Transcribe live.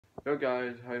Hello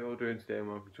guys, how you all doing today and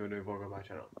welcome to a new vlog on my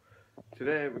channel.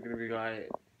 Today we're going to be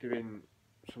doing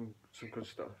some good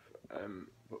stuff.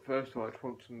 But first of all I just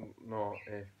want to know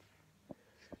if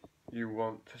you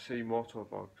want to see motor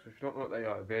vlogs. If you don't know what they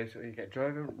are, basically you get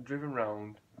driven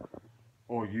around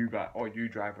or you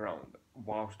drive around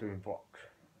whilst doing vlogs.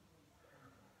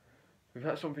 If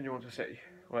that's something you want to see,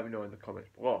 let me know in the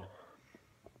comments below.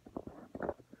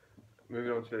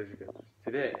 Moving on to today's video.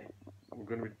 Today we're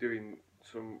going to be doing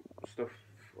some stuff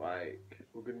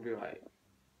we're going to be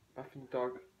bathing the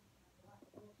dog,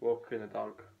 walking the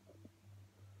dog,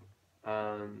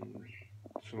 and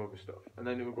some other stuff. And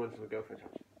then we're going to the girlfriend's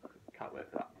house. Can't wait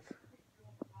for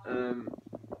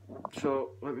that.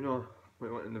 So let me know what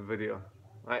you want in the video,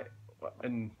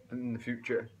 in the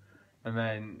future, and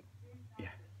then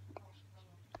yeah.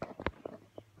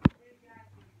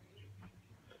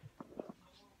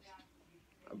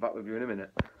 I'm back with you in a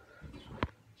minute.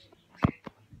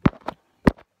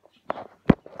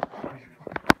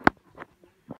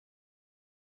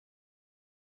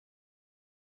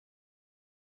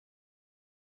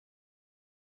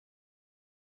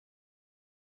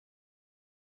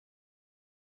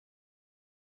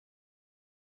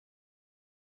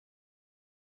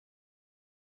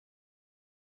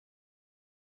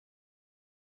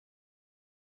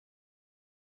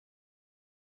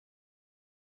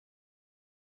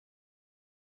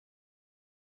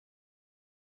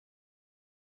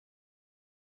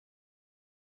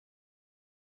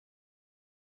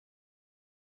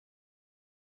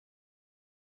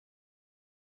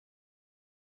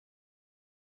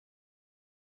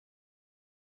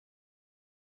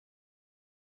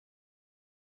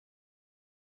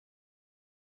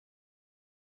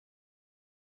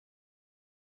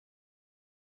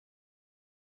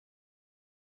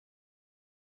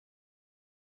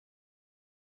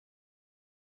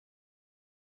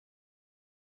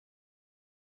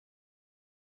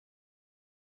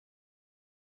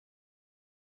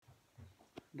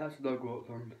 That's the dog walk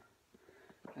done,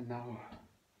 and now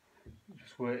I'm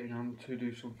just waiting on to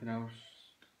do something else.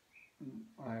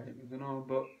 I don't know,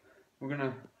 but we're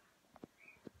gonna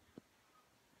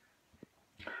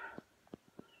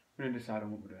decide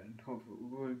on what we're doing. Hopefully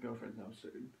we're going to girlfriend's house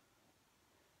soon.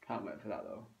 Can't wait for that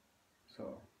though.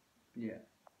 So yeah.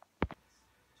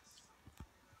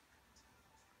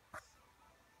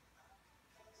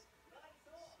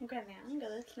 I'm getting the hang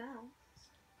of this now.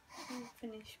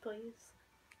 Finish, please.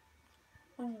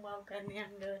 I'm well getting the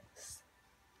hang of this.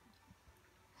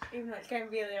 Even though it's getting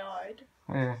really hard.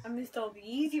 Yeah. I missed all the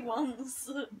easy ones.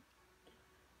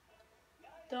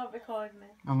 Don't record me.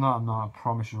 I'm not, I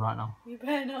promise you right now. You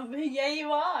better not be. Yeah,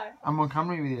 you are. I'm on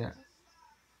camera with you.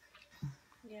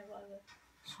 Yeah, whatever.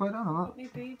 Swear down on Put my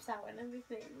boobs out and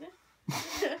everything.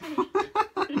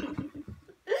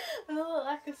 I look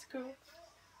like a screw.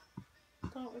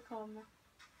 Don't record me.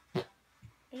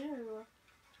 Ew.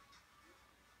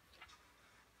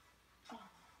 Oh,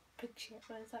 big shit.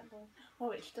 Where's that going?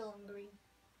 Oh, it's still on green.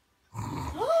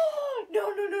 Oh, no.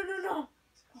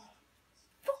 Oh,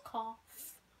 fuck off.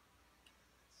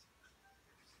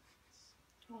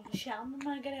 Oh, shit, I'm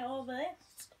gonna get it over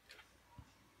this.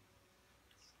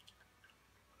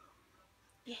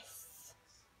 Yes.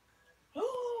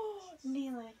 Oh,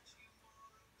 nearly.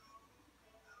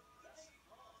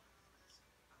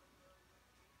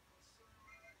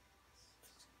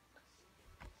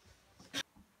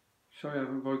 Sorry I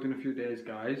haven't vlogged in a few days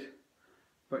guys,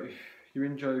 but if you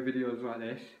enjoy videos like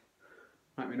this,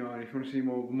 let me know, and if you want to see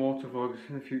more motor vlogs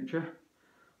in the future,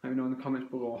 let me know in the comments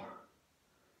below.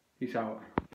 Peace out.